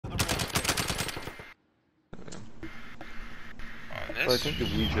I think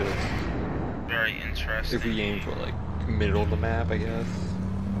if we just... Very interesting. If we aim for, like, middle of the map, I guess.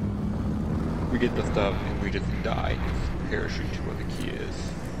 We get the stuff and we just die and just parachute to where the key is.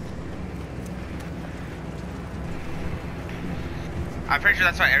 I'm pretty sure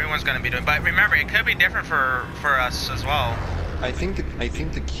that's what everyone's gonna be doing, but remember, it could be different for us as well. I think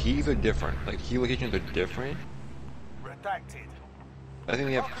the keys are different. Like, key locations are different. Redacted. I think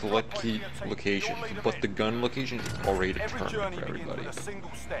they have select key locations, but the gun location is already determined for everybody. With a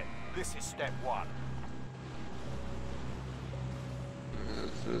single step. This is step one.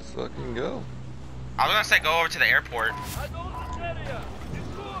 Let's just fucking go. I was gonna say go over to the airport. I know this area. It's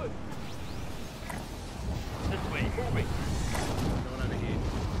good. This way. Moving. Going over here.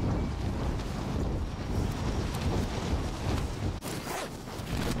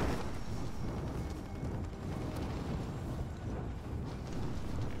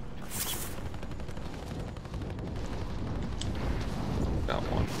 Got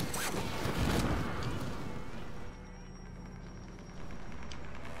one.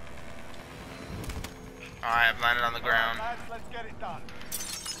 Alright, I've landed on the ground. Lads, let's get it done.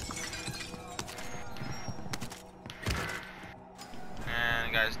 And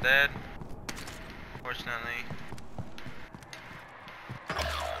the guy's dead. Fortunately.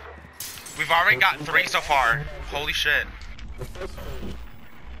 We've already got 3 so far. Holy shit.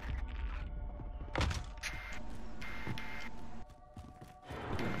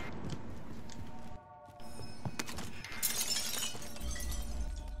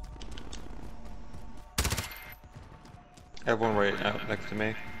 I have one right out next to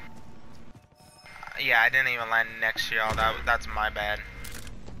me. Yeah, I didn't even land next to y'all. That's my bad.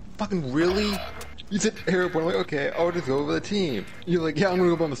 Fucking really? You said airport. I'm like, okay, I'll just go over the team. You're like, yeah, I'm gonna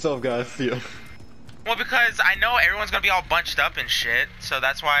go by myself, guys. See ya. Well, because I know everyone's gonna be all bunched up and shit, so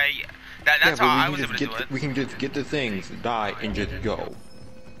that's why. That's how I was able to do it. We can just get the things, die, and just go.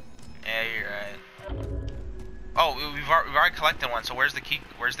 Yeah, you're right. Oh, we've already collected one. So where's the key?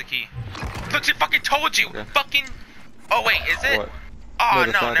 Where's the key? Look, I fucking told you. Okay. Fucking. Oh wait, is it? What? Oh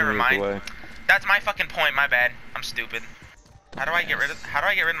the no, flag never moved mind. away. That's my fucking point. My bad. I'm stupid. How do I get rid of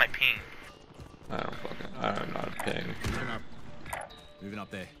my ping? I don't know how to ping. Moving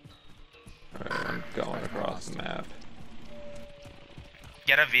up there. Alright, I'm going across the map.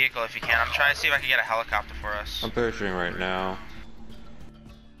 Get a vehicle if you can. I'm trying to see if I can get a helicopter for us. I'm parachuting right now.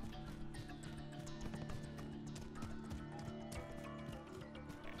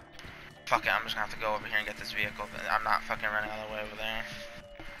 Fuck it, I'm just gonna have to go over here and get this vehicle. I'm not fucking running all the way over there.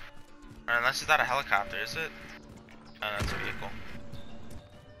 Or unless it's not a helicopter, is it? Oh, no, it's a vehicle.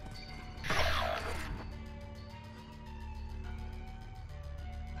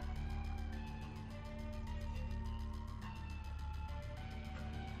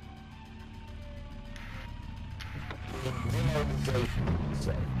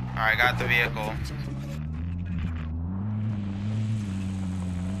 Alright, got the vehicle.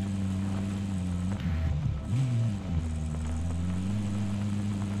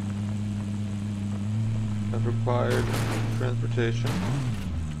 I've required transportation.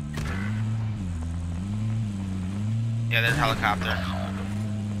 Yeah, there's a helicopter.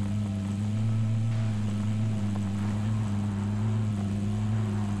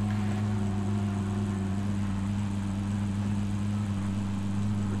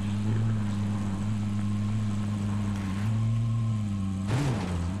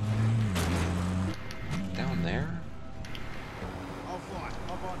 Down there?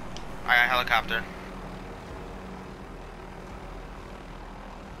 I got a helicopter.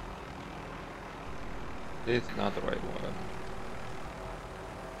 It's not the right one.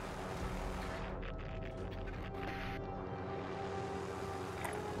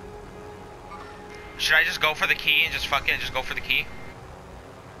 Should I just go for the key and just fucking just go for the key?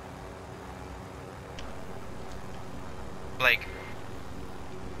 Like.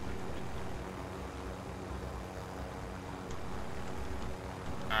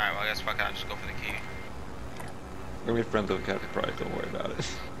 Alright, well I guess fuck it, I'll just go for the key. We're gonna be friends with Captain Price, don't worry about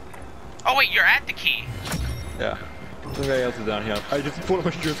it. Oh wait, you're at the key. Yeah. Some guy else is down here. I just pulled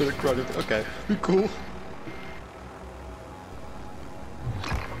my shirt to the crowd. Okay, be cool.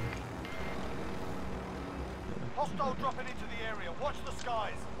 Hostile dropping into the area. Watch the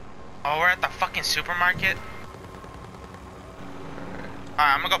skies. Oh, we're at the fucking supermarket?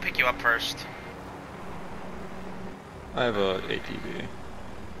 Alright, I'm gonna go pick you up first. I have a ATV.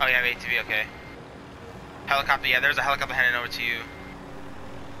 Oh, you have ATV, okay. Helicopter, yeah, there's a helicopter heading over to you.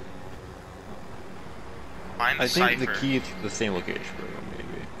 Find the I think cipher. the key is the same location for them,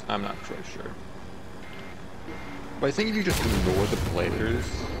 maybe. I'm not quite sure. But I think if you just ignore the players,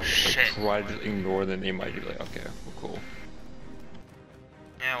 Shit. like try to just ignore them, they might be like, okay, well, cool.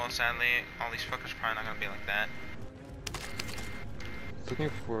 Yeah, well, sadly, all these fuckers probably not gonna be like that. Looking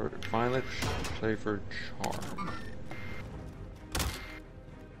for finally play for charm.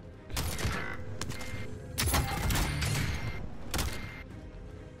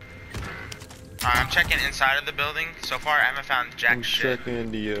 I'm checking inside of the building. So far, I haven't found jack I'm shit.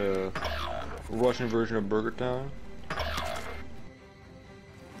 checking the Russian version of Burger Town.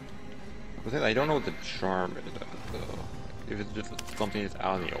 But I don't know what the charm is though. If it's just something that's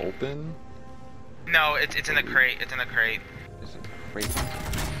out in the open. No, it's in the crate. It's in the crate. It's a crate.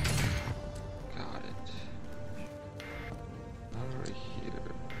 Got it. Over here.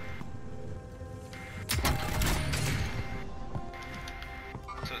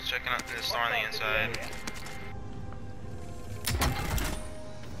 So it's checking out the store on the inside.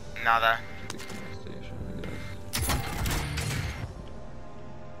 Nada. Station, I guess.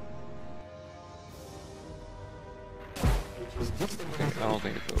 I don't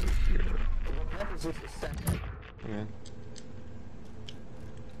think it's over here. Okay.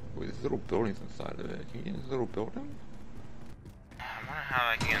 Wait, there's little buildings inside of it. Can you get in this little building? I wonder how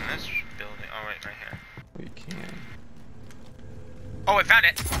I can get in this building. Oh, wait, right here. Oh, you can. Oh, I found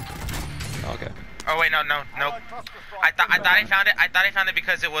it. Okay. Oh wait, no. I thought I found it. I thought I found it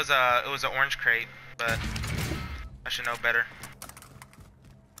because it was an orange crate, but I should know better.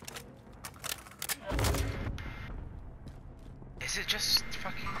 Is it just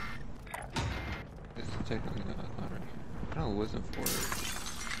fucking? It's technically not right here. I don't listen for it.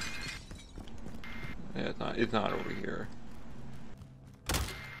 Yeah, it's not. It's not over here.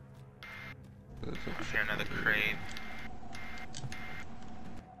 Here, another crate.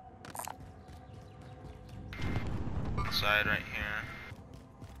 Side right here.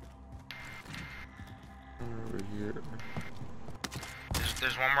 Over here.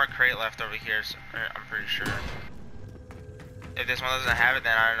 There's one more crate left over here. So, I'm pretty sure. If this one doesn't have it,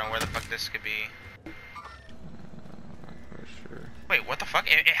 then I don't know where the fuck this could be. Not quite sure. Wait, what the fuck?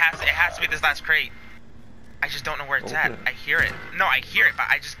 It has to be this last crate. I just don't know where it's at. I hear it. No, I hear it, but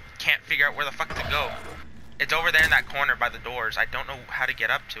I just can't figure out where the fuck to go. It's over there in that corner by the doors. I don't know how to get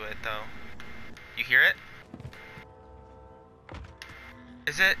up to it though. You hear it?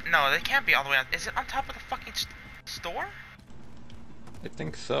 Is it? No, they can't be all the way on. Is it on top of the fucking store? I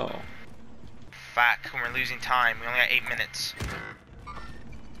think so. Fuck, we're losing time. We only got 8 minutes.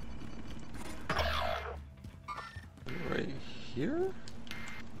 Right here?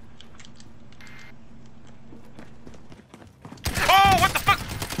 Oh, what the fuck?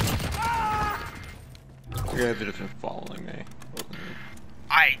 You guys have just been following me.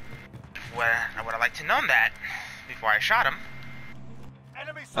 I would have liked to known that before I shot him.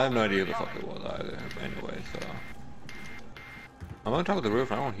 I have no idea what the fuck it was either, anyway, so. I'm on top of the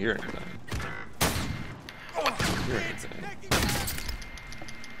roof and I don't hear anything. I don't hear anything.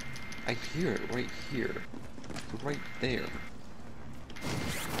 I hear it right here. It's right there.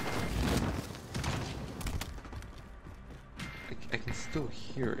 I can still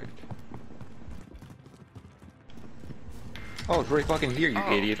hear it. Oh, it's right fucking here, you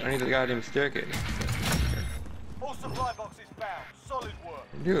idiot. I need the goddamn staircase. All supply boxes bound. Solid work.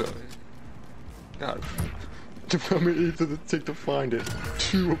 Yeah. God. How many 8 does it take to find it?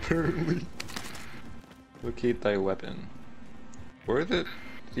 2 apparently. Locate thy weapon. Where is it?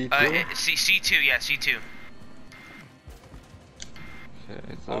 C2? C2, yeah, C2.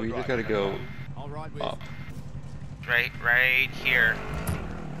 Okay, so we just gotta go up. Right here.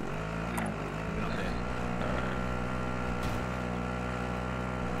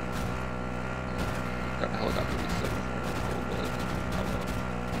 Got a helicopter to be safe.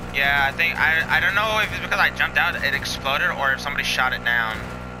 Yeah, I think I don't know if it's because I jumped out, it exploded, or if somebody shot it down.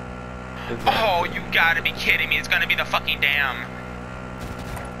 Oh, you gotta be kidding me! It's gonna be the fucking dam.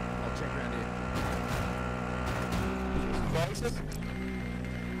 I'll check around here.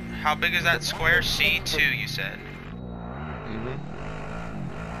 How big is that square? C2, you said.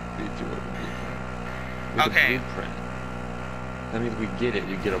 Okay. Blueprint. That means we get it.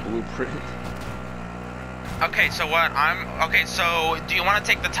 You get a blueprint. Okay, so what okay, so do you want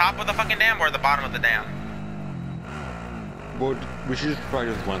to take the top of the fucking dam or the bottom of the dam? Well, we should just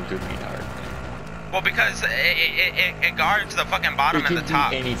probably just run through the entire thing. Well, because it guards the fucking bottom and the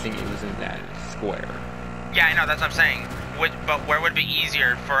top. It can do anything it was in that square. Yeah, I know, that's what I'm saying. But where would it be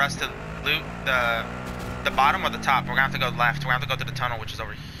easier for us to loot the bottom or the top? We're gonna have to go left. We're gonna have to go to the tunnel, which is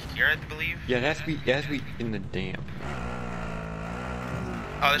over here, I believe. Yeah, it has to be in the dam.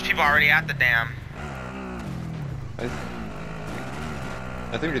 Oh, there's people already at the dam. I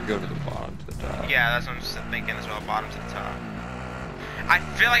think we just go to the bottom to the top. Yeah, that's what I'm just thinking as well, bottom to the top. I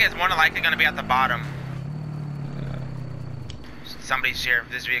feel like it's more than likely going to be at the bottom. Yeah. Somebody's here.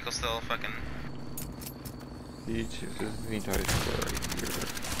 This vehicle's still fucking This is the entire square right here.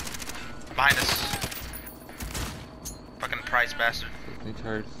 behind us. Fucking price bastard. This is the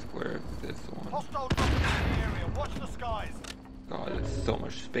entire square of this one. Hostile dropping into the area. Watch the skies. God, there's so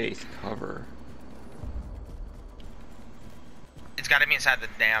much space cover. It's gotta be inside the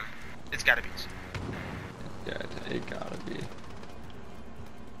dam. It's gotta be. Yeah, it gotta be.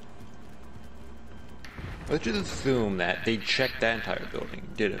 Let's just assume that they checked that entire building,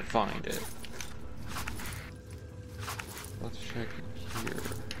 didn't find it. Let's check here.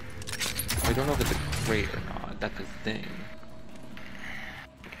 I don't know if it's a crate or not. That's the thing.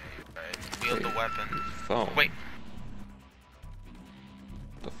 Right, wield the weapon. Phone. Wait.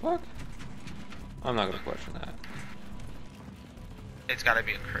 The fuck? I'm not gonna question that. It's gotta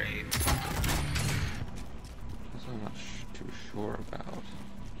be a crate. That's what I'm not too sure about.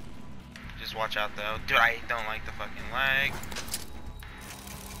 Just watch out though. Dude, I don't like the fucking lag.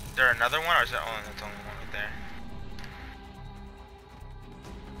 Is there another one or is there only that's only one right there?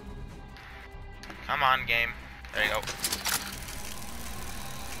 Come on, game. There you go.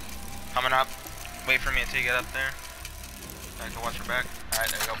 Coming up. Wait for me until you get up there. I can watch your back. Alright,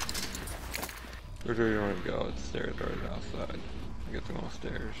 there you go. Where do you want to go? It's stairs right outside. I guess I'm on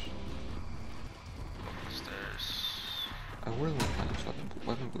stairs. Stairs. I really want to find this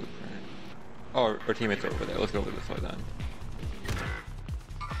weapon blueprint. Oh, our teammates are over there. Let's go over this way then.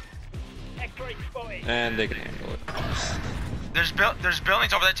 And they can handle it. There's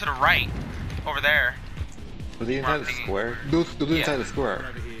buildings over there to the right. Over there. Was he inside the square? Those inside the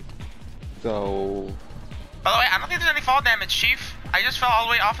square. So... By the way, I don't think there's any fall damage, Chief. I just fell all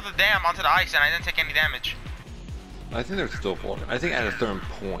the way off of the dam onto the ice and I didn't take any damage. I think there's still falling. I think at a certain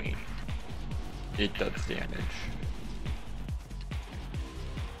point, it does damage.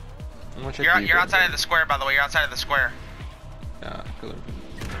 I'm gonna check You're outside of the square, by the way. You're outside of the square. Yeah, good.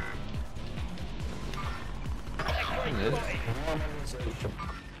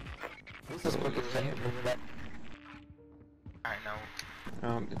 Alright, no.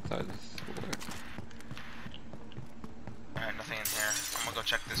 Inside the square. Alright, nothing in here. I'm gonna go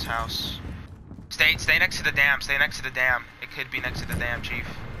check this house. Stay next to the dam. Stay next to the dam. It could be next to the dam, Chief.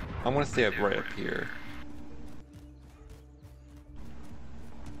 I'm gonna stay up right up here.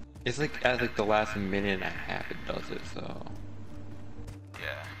 It's like at like the last minute and a half it does it, so.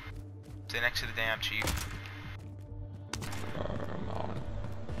 Yeah. Stay next to the dam, Chief. I'm on it.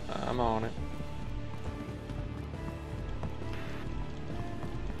 I'm on it.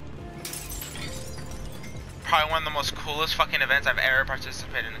 Probably one of the most coolest fucking events I've ever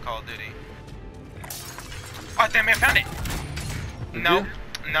participated in Call of Duty. Oh damn it, I found it! No,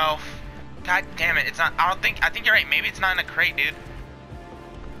 no. God damn it, it's not, I think you're right, maybe it's not in a crate, dude.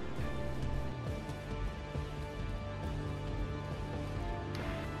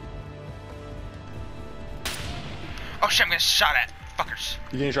 Oh shit, I'm getting shot at, fuckers.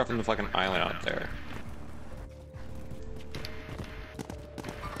 You're getting shot from the fucking island out there.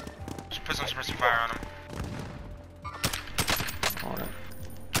 Just put some suppressive fire on him. On it.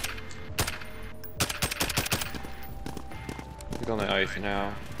 He's on the ice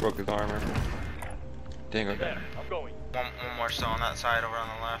now. Broke his armor. Dango down. I'm going. One more still on that side over on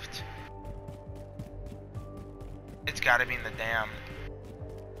the left. It's gotta be in the dam.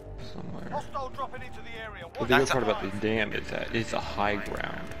 Somewhere. Hostile dropping into the area. But the good part about this dam is that it's a high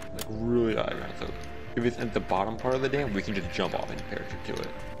ground. Like really high ground. So if it's at the bottom part of the dam, we can just jump off and parachute to it.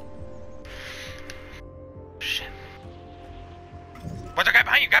 Shit. What's the guy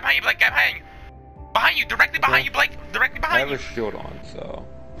behind you? Guy behind you, Blake, guy behind you! Behind you, directly behind you, Blake! Directly I behind have you! a shield on, so.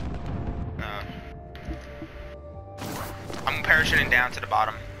 I'm parachuting down to the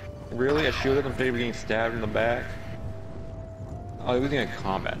bottom. Really? A shield on baby getting stabbed in the back? Oh, he was using a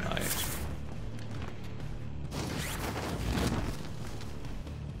combat knife.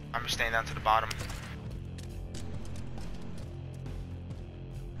 I'm just staying down to the bottom.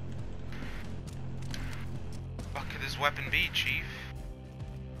 What could this weapon be, Chief?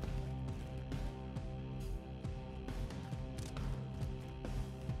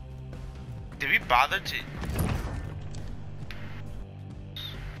 Did we bother to...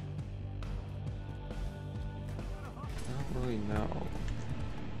 I don't really know.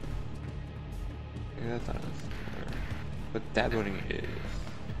 Yeah, that's not a square. But that building is.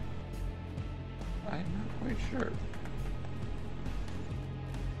 I'm not quite sure.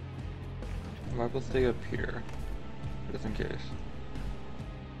 I might will stay up here. Just in case.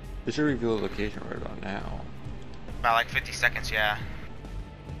 It should reveal the location right about now. About like 50 seconds, yeah.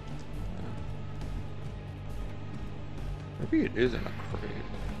 Maybe it isn't a crate.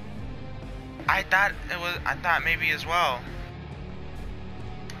 I thought maybe as well.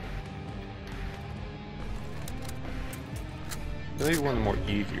 Maybe one of the more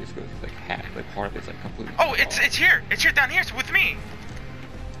easier because it's like half, like part of it's like completely. Oh, it's here. It's here down here. It's with me.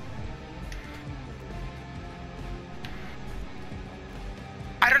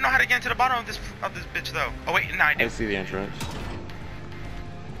 I don't know how to get into the bottom of this bitch though. Oh wait, no, I do. I see the entrance.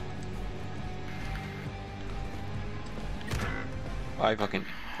 I fucking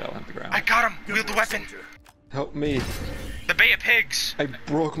fell on the ground. I got him. Wield the weapon. Help me. The Bay of Pigs. I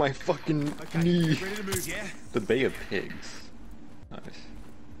broke my fucking knee. Ready to move, yeah? The Bay of Pigs. Nice.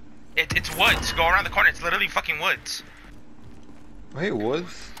 It's woods. Go around the corner. It's literally fucking woods. Wait,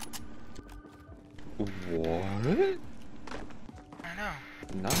 woods? What? I know.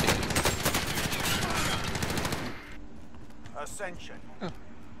 Nice. Ascension. Oh.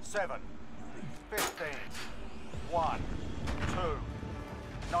 7, 15, 1, 2,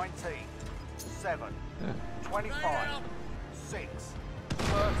 19, 7, Yeah. 25, 6,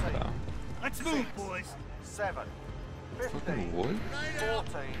 13, Wow. Let's move, boys. 7, Fucking 15, wood? 14, 0.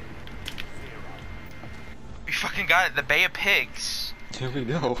 We fucking got it. The Bay of Pigs. Here we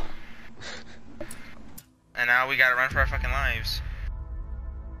go. And now we gotta run for our fucking lives.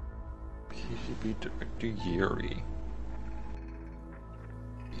 PCB Director Yuri.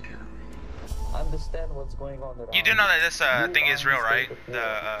 Understand what's going on around You do know that this you thing are is real, in the right? state of The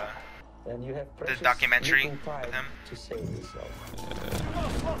war, and you have the precious documentary little time with him. to save yourself.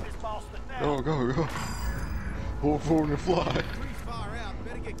 Gotta stop this bastard now. Go, go, go. Hold forward and fly. Pretty far out.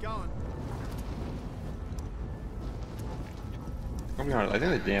 Better get going. I'll be honest, I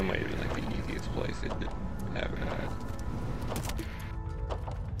think the dam might be like the easiest place to have it at.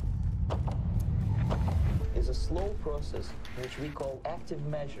 It's a slow process which we call active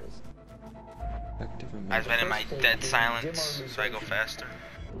measures. Active I've been in my First dead stage silence, is so I go faster.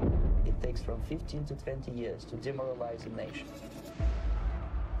 It takes from 15 to 20 years to demoralize a nation.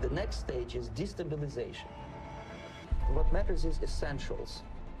 The next stage is destabilization. What matters is essentials: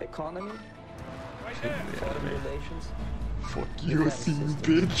 economy, foreign relations. Fuck you, I see you,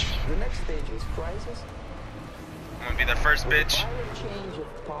 bitch. The next stage is crisis. I'm gonna be the first With a bitch. violent change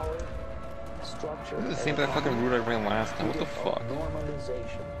of power, structure. This is the same fucking route I ran last time. What the fuck?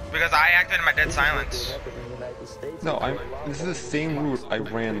 Normalization. Because I acted in my dead This is what will silence. happen in the United States No, if I'm. we allow This is the all same these route I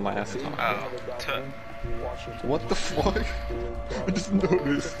ran last time. Oh, government in Washington, What the D.C. fuck? will I promise just more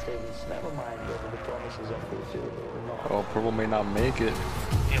noticed. things, never mind whether the promises are fulfilled or not. Oh, Purple may not make it.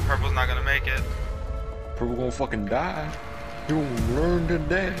 Yeah, Purple's not gonna make it. Purple gonna fucking die. You will learn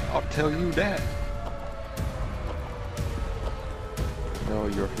today. I'll tell you that. Know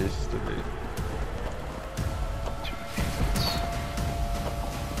your history.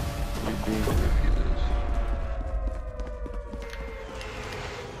 You do refuse.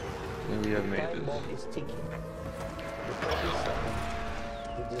 And we have The made time this. bomb is ticking. The clock is ticking.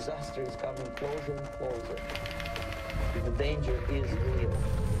 The disaster is coming closer and closer. The danger is real.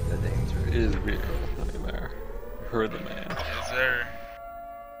 The danger is real, Nightmare. You heard the man. Yes, sir.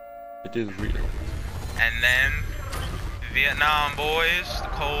 It is real. And then Vietnam, boys, the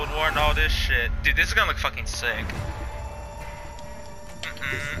Cold War, and all this shit. Dude, this is gonna look fucking sick.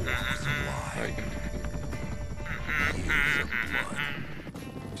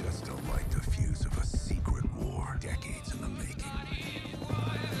 Just to light the fuse of a secret war, decades in the making.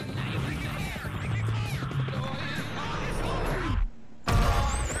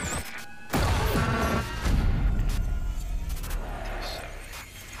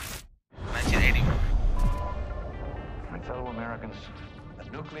 My fellow Americans,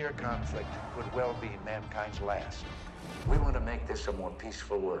 a nuclear conflict could well be mankind's last. We want to make this a more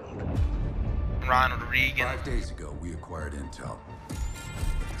peaceful world. Ronald Reagan. 5 days ago, we acquired intel.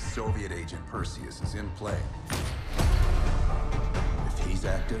 Soviet agent Perseus is in play. If he's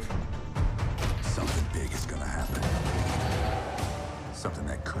active, something big is gonna happen. Something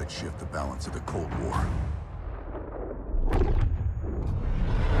that could shift the balance of the Cold War.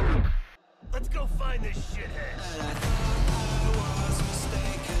 Let's go find this shithead.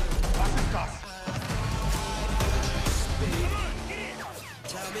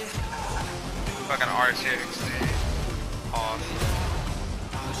 Fucking RCXD. Awesome.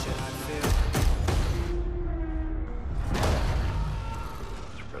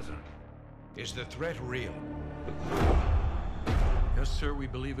 Mr. President, is the threat real? Yes, sir, we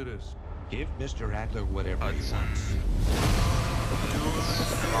believe it is. Give Mr. Adler whatever he Hudson. wants.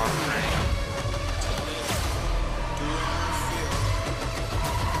 Long range.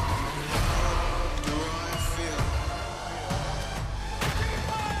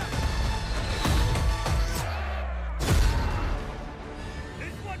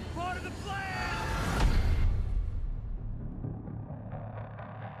 This wasn't part of the plan!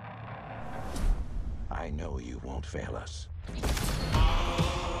 I know you won't fail us.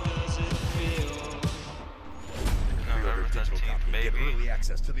 November 13th, Get baby. early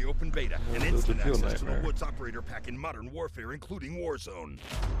access to the open beta and That's a instant field access to the nightmare. Woods Operator Pack in Modern Warfare, including Warzone.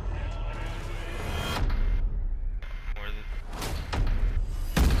 Where the...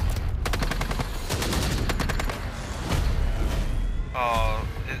 Oh,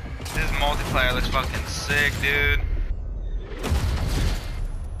 this multiplayer looks fucking sick, dude.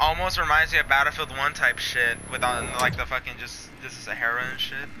 Almost reminds me of Battlefield 1 type shit with like the fucking just this is a heroin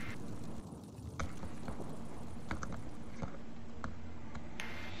shit.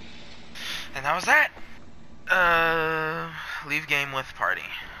 And that was that. Leave game with party.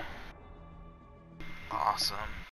 Awesome.